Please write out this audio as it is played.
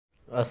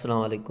अस्सलाम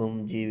वालेकुम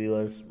जी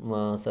व्यूअर्स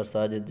मां सर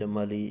साजिद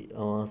जमाली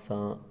अवां सां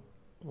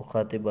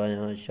मुखातिब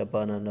आहियां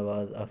शबाना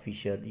नवाज़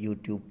ऑफिशियल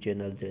यूट्यूब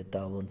चैनल जे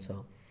ताउन सां।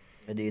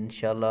 अॼु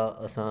इंशाल्लाह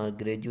असां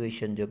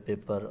ग्रेजुएशन जो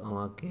पेपर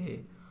अव्हांखे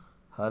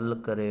हल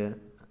करे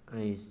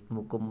ऐं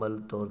मुकम्मल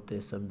तौर ते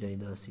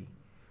सम्झाईंदासीं।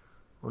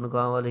 उन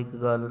खां अवल हिकु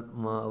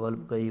ॻाल्हि मां अवल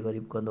कई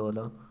वरी बि कंदो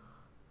हलां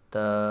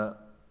त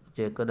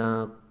जेकॾहिं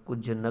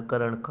कुझु न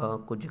करण खां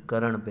कुझु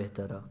करणु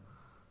बहितर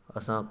आहे।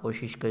 असां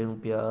कोशिशि कयूं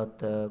पिया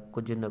त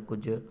कुझु न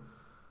कुझु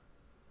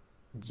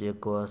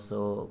जेको आहे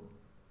सो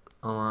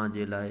अव्हां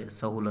जे लाइ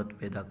सहूलियत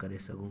पैदा करे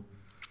सघूं।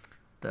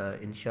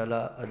 त इनशाला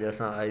अॼु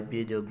असां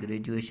IBA जो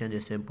ग्रेजुएशन जे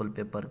सैम्पल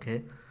पेपर खे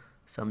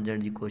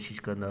सम्झण जी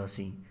कोशिशि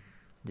कंदासीं।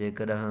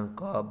 जेकॾहिं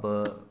का बि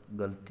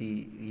ग़लती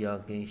या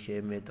कंहिं शइ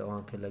में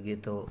तव्हांखे लॻे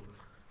थो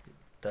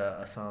त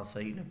असां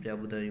सही न पिया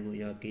ॿुधायूं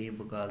या कंहिं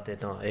बि ॻाल्हि ते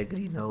तव्हां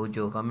एग्री न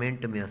हुजो,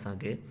 कमेंट में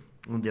असांखे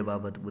उनजे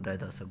बाबति ॿुधाए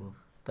था सघो।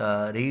 त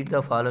read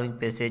the following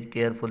passage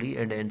carefully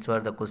and answer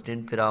the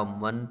question from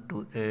 1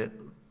 to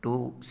 2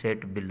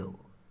 set बिलो।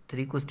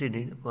 3 क्वेश्चन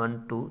आहिनि, 1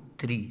 to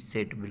 3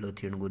 सेट बिलो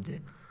थियणु घुरिजे।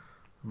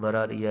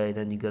 बराबर इहा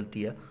हिननि जी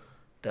ग़लती आहे।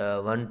 त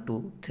 1 to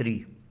 3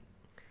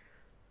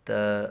 त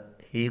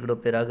हीउ हिकिड़ो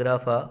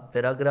पैराग्राफ आहे।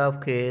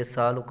 पैराग्राफ खे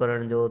सॉल्व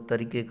करण जो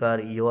तरीक़ेकार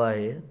इहो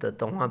आहे त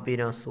तव्हां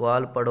पहिरियां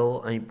सुवालु पढ़ो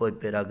ऐं पोइ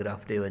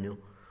पैराग्राफ ॾे वञो।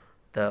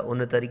 त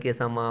उन तरीक़े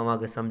सां मां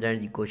अव्हांखे सम्झाइण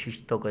जी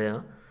कोशिशि थो कयां।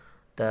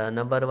 त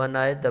नंबर 1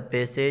 आहे त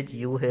passage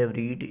U have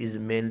read is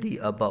mainly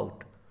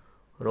about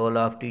role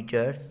of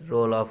teachers,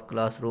 role of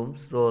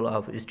classrooms, role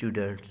of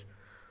students.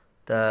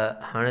 त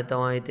हाणे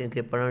तव्हां हिते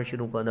खे पढ़णु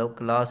शुरू कंदव।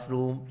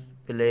 Classrooms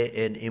play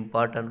an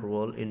important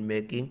role in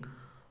making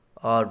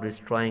और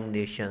डिस्ट्रॉइंग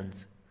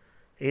नेशंस।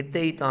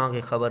 हिते ई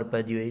तव्हांखे ख़बर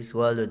पइजी वई,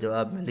 सुवाल जो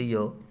जवाबु मिली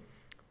वियो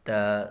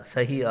त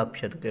सही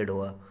ऑप्शन कहिड़ो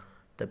आहे।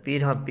 त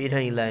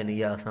पहिरियां ई लाइन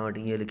इहा असां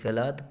वटि ईअं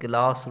लिखियलु आहे त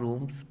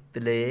classrooms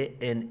play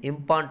an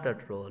important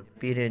role.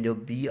 पहिरें जो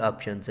बी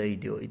ऑप्शन सही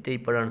ॾियो, हिते ई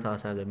पढ़ण सां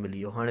असांखे मिली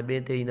वियो। हाणे ॿिए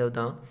ते ईंदव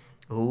तव्हां।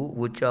 हू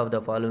which of the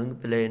following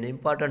play an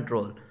important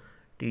role,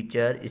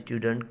 teacher,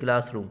 student,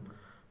 classroom.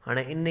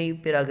 हाणे इन ई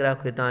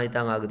पैराग्राफ खे तव्हां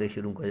हितां खां अॻिते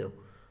शुरू कयो।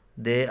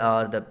 They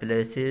are the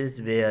places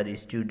wear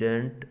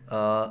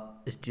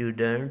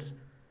students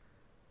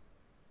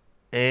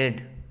and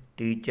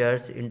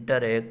teachers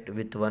interact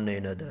with one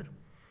another.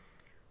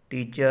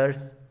 Teachers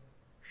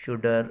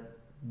should have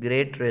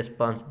great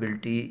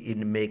responsibility in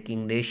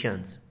making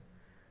nations.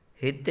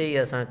 हिते ई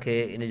असांखे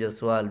इन जो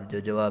सुवाल जो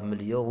जवाबु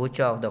मिली वियो।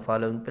 Which of the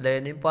following play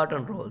an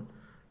important role,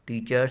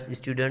 teachers,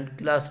 student,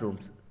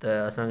 classrooms. त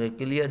असांखे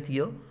क्लियर थी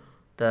वियो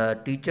त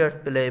टीचर्स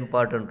प्ले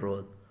इम्पॉर्टेंट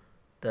रोल।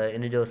 त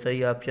इन जो सही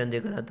ऑप्शन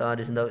जेकॾहिं तव्हां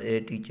ॾिसंदव ए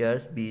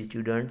teachers, B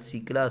student, C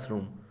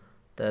classroom.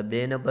 त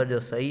ॿिए नंबर जो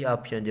सही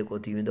ऑप्शन जेको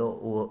थी वेंदो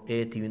उहो ए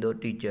थी वेंदो,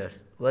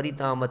 टीचर्स। वरी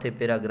तव्हां मथे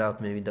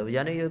पैराग्राफ में वेंदव।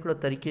 यानी इहो हिकिड़ो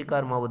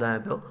तरीक़ेकार मां ॿुधायां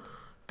पियो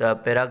त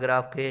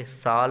पैराग्राफ खे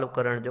सॉल्व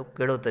करण जो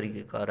कहिड़ो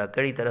तरीक़ेकार आहे,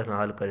 कहिड़ी तरह सां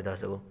हल करे था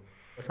सघो।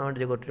 असां वटि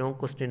जेको टियों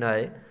क्वेश्चन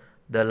आहे,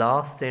 the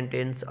last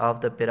sentence of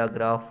the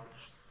paragraph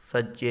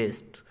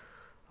suggest.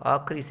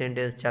 आख़िरी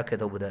सेंटेंस छा खे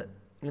थो ॿुधाए?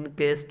 In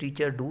case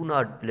teacher do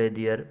not play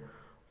there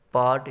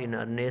part in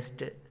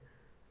Ernest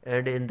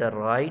and in the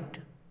right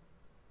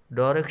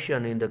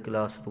direction in the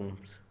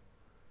classrooms,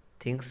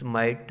 things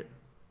might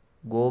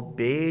go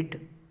bad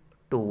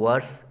to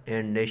worse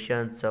and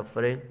nations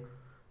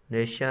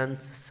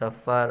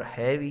suffer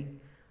heavy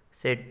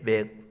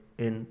setbacks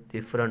in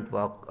different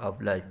walk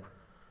of life.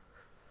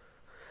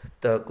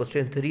 The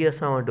question 3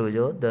 असां वटि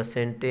हुजो,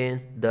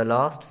 the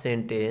last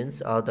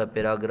sentence of the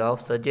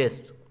paragraph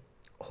suggests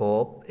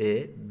hope, A,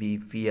 B,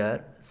 fear,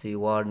 C,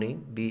 warning,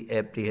 D,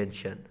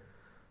 apprehension.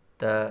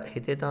 त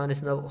हिते तव्हां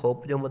ॾिसंदव hope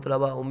जो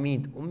मतिलबु आहे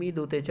उमेदु।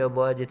 उमेदु उते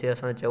चइबो आहे जिते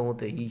असां चऊं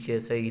त हीअ शइ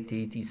सही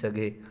थी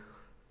सघे,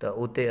 त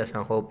उते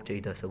असां होप चई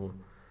था सघूं।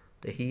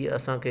 त हीअ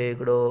असांखे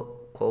हिकिड़ो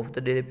ख़ौफ़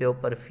त ॾिए पियो,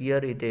 पर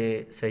फियर हिते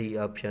सही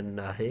ऑप्शन न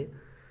आहे।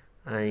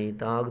 ऐं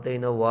तव्हां अॻिते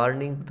ईंदव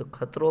वार्निंग, त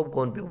ख़तरो बि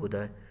कोन पियो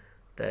ॿुधाए।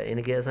 त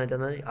इनखे असां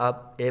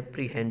चवंदासीं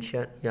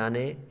एप्रीहेंशन,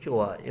 याने चयो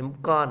आहे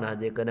इम्कानु आहे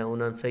जेकॾहिं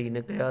उन्हनि सही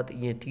न कया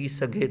त ईअं थी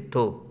सघे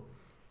थो।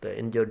 त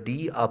इन जो डी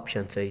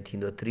ऑप्शन सही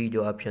थींदो, 3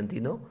 जो ऑप्शन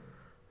थींदो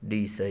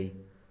डी सही।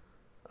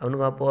 उन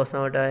खां पोइ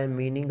असां वटि आहे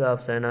meaning of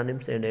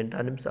synonyms and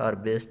antonyms R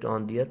based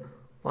on their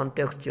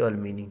contextual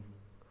meaning.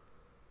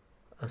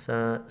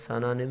 असां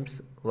synonyms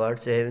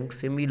words having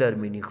similar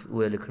meanings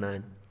उहे लिखणा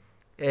आहिनि।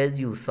 एज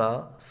यू सा,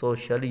 सो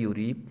शल U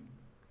reap.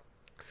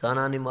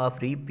 Synonym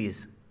of reap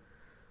is.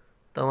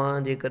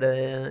 तव्हां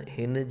जेकॾहिं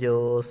हिन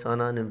जो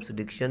सिनोनिम्स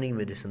डिक्शनरी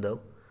में ॾिसंदव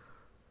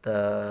त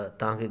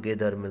तव्हांखे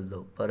गेदर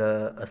मिलंदो, पर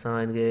असां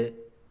हिनखे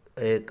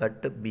ए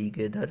cut, B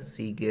gather,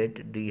 C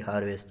gate, D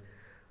harvest.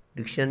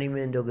 Dictionary में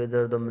हिन जो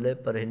गेदर थो मिले,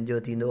 पर हिन जो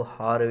थींदो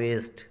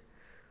हार्वेस्ट।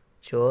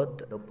 छो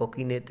त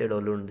पोखीने तेड़ो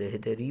लुणंदे,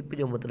 हिते रीप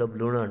जो मतिलबु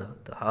लुणणु आहे,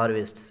 त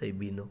हार्वेस्ट सही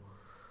बीहंदो।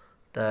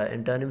 त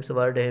antonyms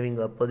word having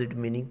opposite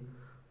meaning,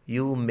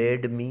 U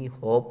made me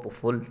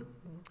hopeful.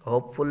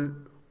 Hopeful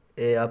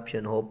A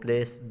option,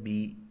 hopeless, B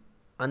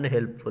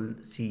unhelpful,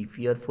 C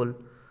fearful,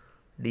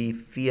 D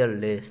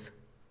fearless.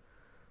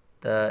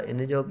 त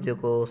इन जो बि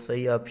जेको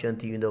सही ऑप्शन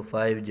थी वेंदो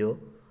 5 जो,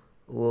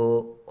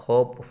 उहो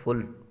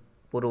होपफुल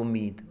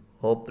पुरुमीद,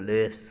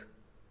 होपलेस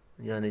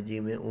यानी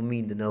जंहिंमें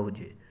उमेद न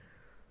हुजे।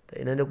 त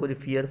इन जो कुझु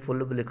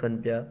फियरफुल बि लिखनि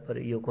पिया, पर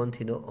इहो कोन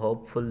थींदो,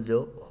 होपफुल जो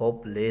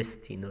होपलेस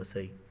थींदो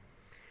सही।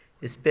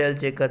 स्पेल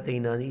चेकर ते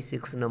ईंदासीं।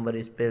 6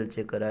 नंबर स्पेल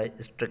चेकर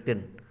आहे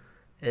स्ट्रिकन,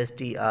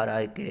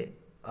 STRIKEN,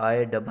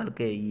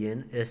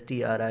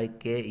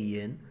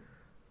 STRIKEN,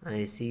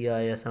 ऐं सी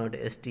आहे असां वटि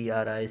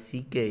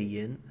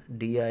STRICKEN,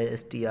 D आहे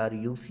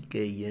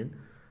STRUCKEN।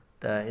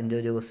 त इन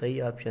जो जेको सही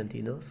ऑप्शन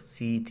थींदो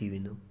सी थी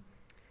वेंदो।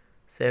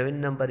 7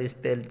 नंबर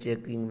स्पेल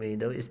चेकिंग में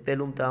ईंदव।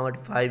 स्पेलूं तव्हां वटि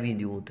 5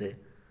 ईंदियूं हुते,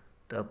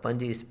 त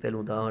 5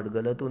 स्पेलूं तव्हां वटि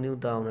ग़लति हूंदियूं,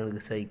 तव्हां उन्हनि खे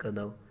सही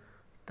कंदव।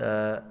 त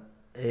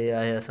ए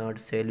आहे असां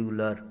वटि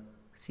सेल्युलर,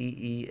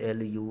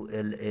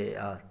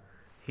 CELULAR।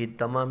 हीअ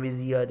तमामु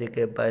ईज़ी आहे,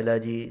 जेके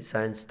बायोलॉजी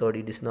साइंस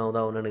थोरी ॾिसंदा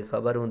हूंदा उन्हनि खे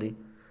ख़बर हूंदी।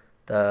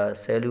 त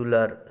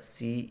सेल्युलर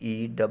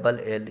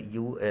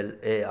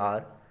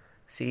CELLULAR,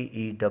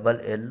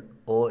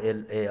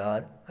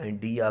 CELLOLAR, ऐं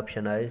डी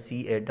ऑप्शन आहे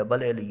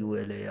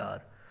CALLULAR।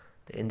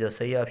 त इन जो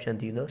सही ऑप्शन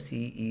थींदो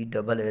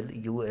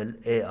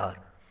CELLULAR।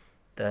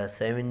 त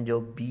 7 जो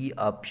बी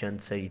ऑप्शन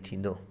सही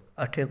थींदो।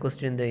 8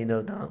 क्वेश्चन ते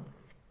ईंदव तव्हां।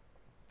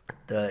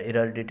 त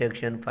error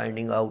detection,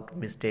 finding out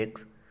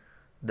mistakes,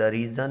 the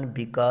reason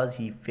because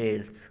he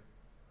fails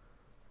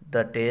the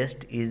taste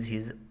is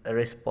हिज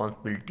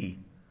रिस्पॉन्सिबिलिटी।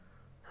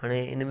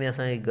 हाणे इन में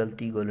असांखे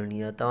ग़लती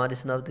ॻोल्हणी आहे। तव्हां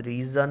ॾिसंदव त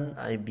रीज़न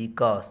ऐं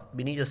बिकॉज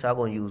ॿिन्ही जो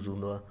साॻियो यूज़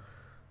हूंदो आहे।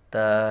 त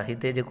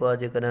हिते जेको आहे,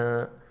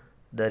 जेकॾहिं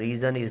द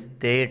रीज़न इज़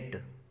देट,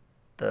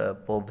 त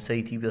पोइ बि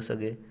सही थी पियो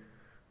सघे।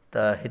 त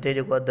हिते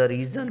जेको आहे द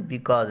रीज़न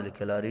बिकॉज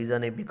लिखियलु आहे,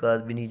 रीज़न ऐं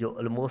बिकॉज ॿिन्ही जो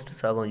ऑलमोस्ट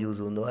साॻियो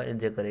यूज़ हूंदो आहे, इन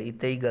जे करे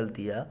हिते ई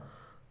ग़लती आहे।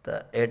 त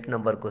 8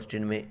 नंबर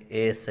क्वेश्चन में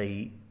ए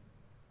सही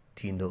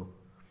थींदो।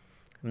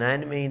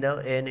 9 में ईंदव,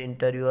 N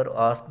interviewer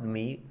asked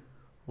me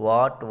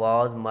what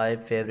was my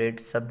favourite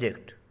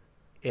subject.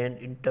 N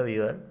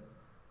interviewer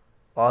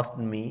asked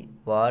me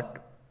what.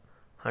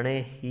 हाणे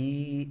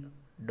ही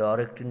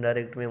डायरेक्ट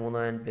इनडायरेक्ट में हूंदा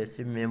आहिनि,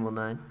 पैसिव में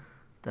हूंदा आहिनि।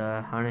 त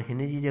हाणे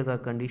हिन जी जेका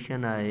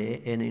कंडीशन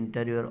आहे, N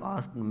interviewer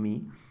asked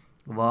me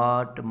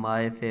what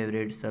my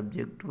favourite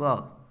subject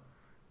was,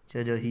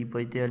 छो जो ही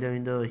पोइ हिते हलियो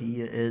वेंदो,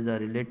 ही एज़ अ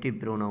रिलेटिव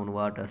प्रोनाउन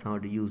वाट असां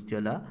वटि यूज़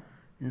थियल आहे।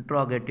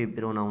 इंट्रोगेटिव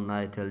प्रोनाउन न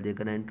आहे थियल।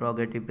 जेकॾहिं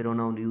इंट्रोगेटिव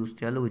प्रोनाउन यूज़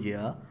थियल हुजे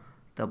हा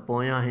त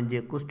पोयां हिन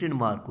जे क्वेश्चन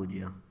मार्क हुजे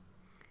हा।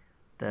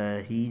 त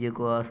ही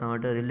जेको आहे असां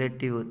वटि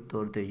रिलेटिव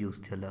तौर ते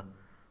यूज़ थियल आहे।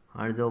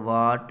 हाणे जो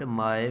वाट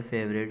माई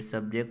फेवरेट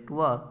सब्जेक्ट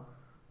हुआ,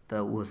 त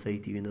उहो सही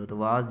थी वेंदो। त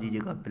वाज जी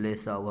जेका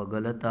प्लेस आहे उहा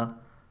ग़लति आहे।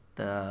 त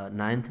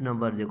 9th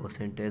नंबर जेको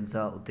सेंटेंस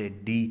आहे उते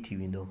डी थी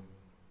वेंदो।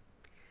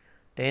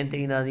 10 ते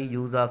ईंदासीं,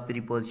 use of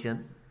preposition.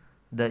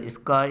 The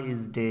sky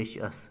is dash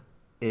अस,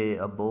 ए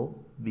अबो,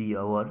 B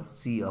over,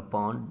 C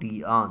upon,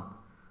 D on.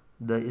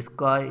 The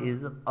sky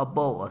is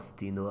above अस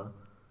थींदो आहे।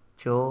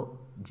 छो,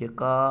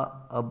 जेका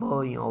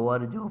अबो ऐं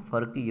ओवर जो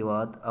फ़र्क़ु इहो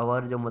आहे त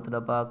ओवर जो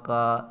मतिलबु आहे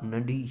का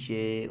नंढी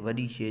शइ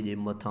वॾी शइ जे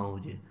मथां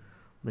हुजे।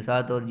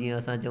 मिसाल तौरु जीअं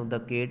असां चऊं त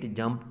cat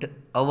jumped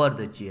over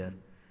the chair,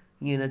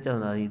 ईअं न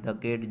चवंदासीं त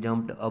cat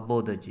jumped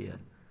above the chair.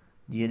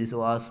 जीअं ॾिसो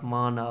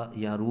आसमान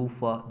आहे या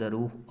रूफ आहे, द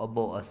रूफ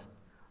अबो अस,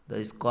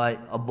 द स्काई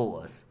अबो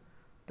अस।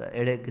 त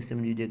अहिड़े क़िस्म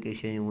जी जेके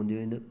शयूं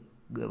हूंदियूं आहिनि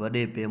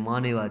वॾे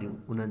पैमाने वारियूं,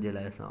 उन्हनि जे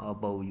लाइ असां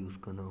अबो यूज़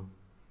कंदा आहियूं।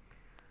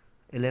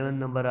 11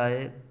 नंबर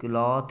आहे,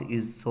 cloth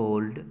is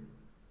sold,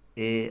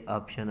 A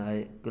option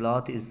आहे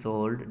cloth is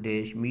sold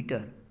dash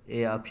metre.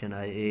 A option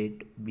आहे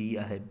 8, बी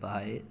आहे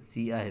बाय,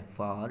 सी आहे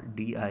फॉर,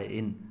 डी आहे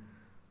इन।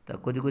 त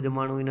कुझु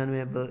माण्हू इन्हनि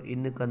में बि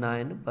इन कंदा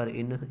आहिनि, पर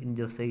इन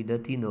जो सही न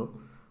थींदो।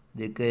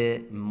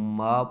 जेके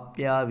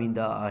मापिया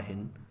वेंदा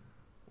आहिनि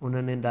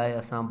उन्हनि लाइ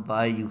असां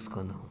बाय यूज़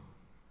कंदा आहियूं।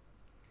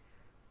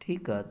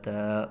 ठीकु आहे, त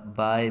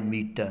बाय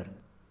मीटर,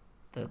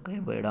 त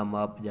कंहिं बि अहिड़ा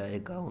माप जा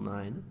एका हूंदा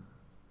आहिनि।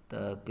 त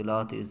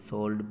cloth is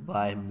sold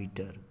by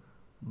metre,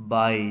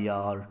 by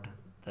yard,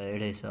 त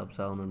अहिड़े हिसाब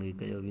सां उन्हनि खे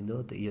कयो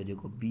वेंदो। त इहो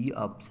जेको बी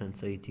ऑप्शन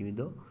सही थी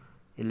वेंदो,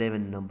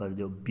 11 नंबर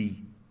जो बी।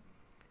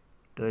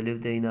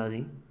 12 ते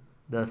ईंदासीं,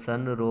 the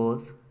sun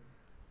rose,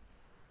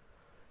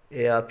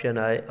 A option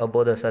आहे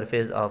above the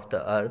surface of the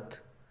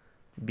earth,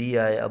 B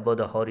आहे अबो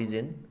द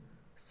हॉरिज़न,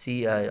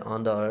 सी आहे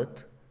ऑन द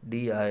अर्थ,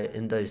 डी आहे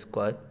इन द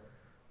स्काई।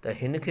 त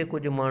हिन खे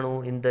कुझु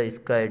माण्हू इन द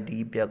स्काई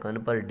डी पिया कनि,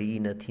 पर डी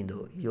न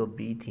थींदो, इहो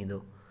बी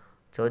थींदो।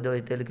 छो जो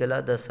हिते लिखियलु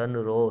आहे द सन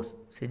रोज़,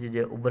 सिज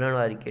जे उभरण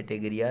वारी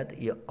कैटेगरी आहे, त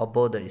इहो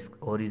अबो द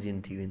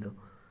हॉरिज़न थी वेंदो।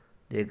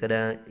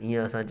 जेकॾहिं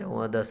ईअं असां चऊं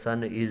हा द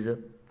सन इज़,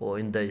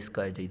 पोइ इन द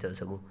स्काई चई था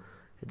सघूं।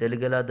 हिते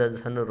लिखियलु आहे the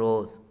sun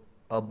rose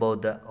above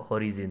the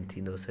horizon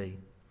थींदो सही।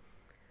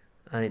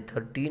 ऐं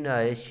 13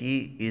 आहे,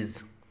 शी इज़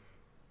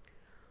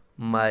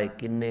माई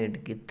किन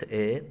एंड किथ,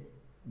 ए,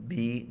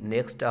 बी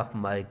नेक्स्ट ऑफ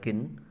माई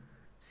किन,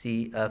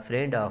 C a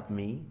friend of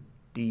me,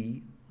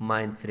 D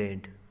माइन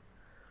फ्रेंड।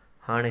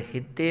 हाणे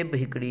हिते बि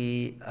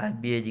हिकिड़ी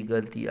IBA जी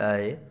ग़लती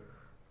आहे।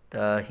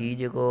 त हीअ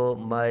जेको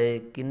माई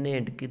किन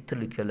एंड किथ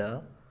लिखियलु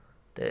आहे,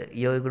 त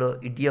इहो हिकिड़ो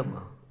इडियम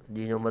आहे,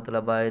 जंहिंजो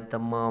मतिलबु आहे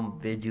तमामु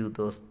वेझो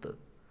दोस्त,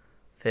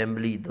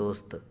 फैमिली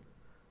दोस्त।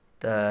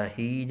 त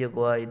हीअ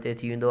जेको आहे हिते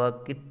थी वेंदो आहे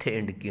किथ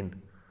एंड किन।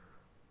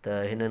 त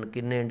हिननि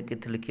किन एंड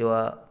किथ लिखियो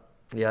आहे,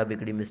 इहा बि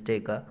हिकिड़ी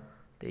मिस्टेक आहे।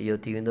 त इहो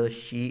थी वेंदो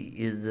शी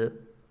इज़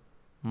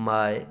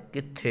माए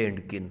किथे एंड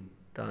किन।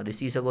 तव्हां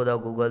ॾिसी सघो था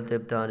गूगल ते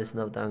बि तव्हां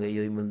ॾिसंदव तव्हांखे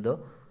इहो ई मिलंदो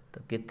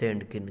त किथे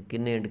एंड किन,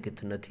 किन एंड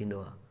किथे न थींदो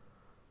आहे।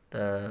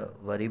 त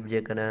वरी बि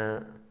जेकॾहिं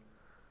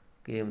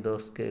कंहिं बि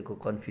दोस्त खे को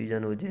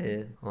कंफ्यूजन हुजे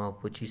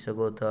पुछी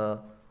सघो था।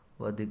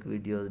 वधीक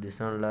वीडियोस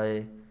ॾिसण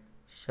लाइ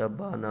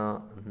शबाना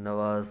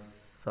नवाज़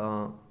सां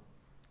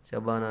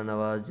शबाना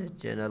नवाज़ जे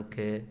चैनल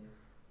खे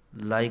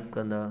लाइक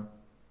कंदा।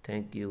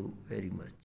 Thank U very much.